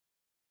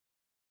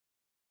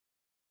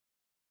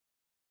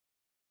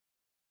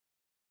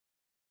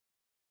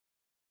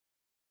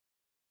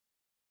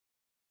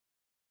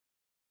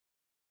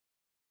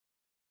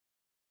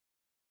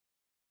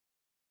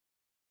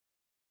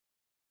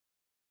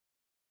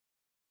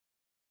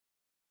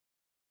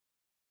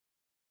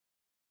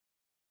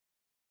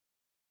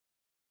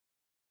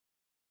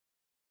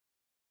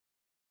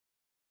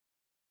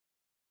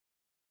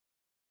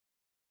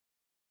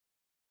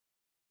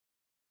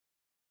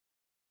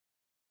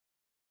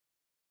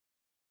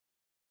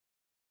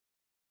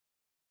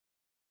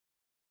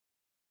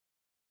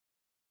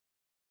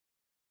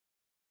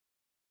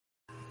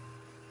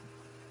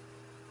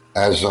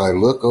As I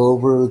look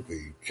over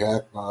the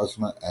Jack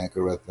Bosma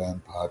Anchor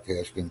FM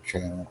podcasting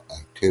channel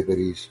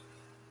activities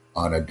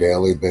on a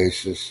daily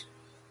basis,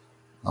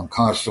 I'm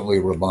constantly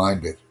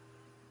reminded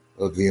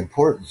of the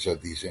importance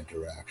of these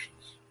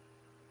interactions,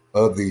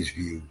 of these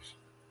views,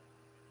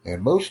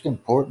 and most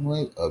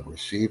importantly, of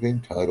receiving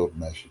titled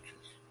messages.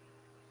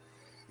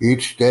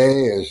 Each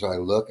day, as I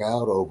look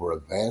out over a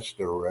vast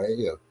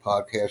array of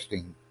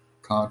podcasting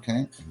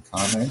content and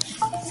comments,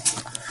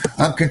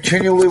 I'm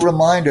continually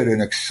reminded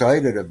and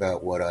excited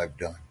about what I've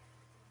done,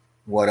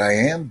 what I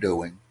am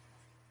doing,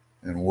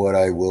 and what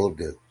I will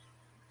do.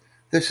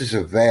 This is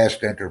a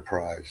vast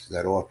enterprise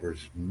that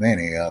offers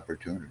many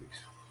opportunities.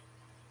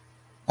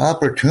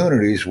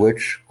 Opportunities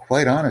which,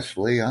 quite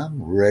honestly,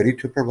 I'm ready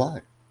to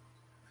provide.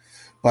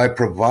 By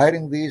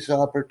providing these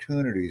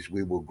opportunities,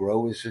 we will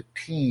grow as a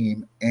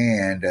team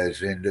and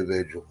as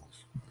individuals.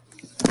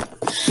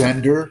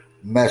 Sender,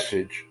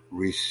 message,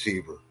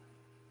 receiver.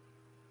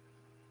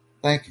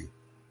 Thank you.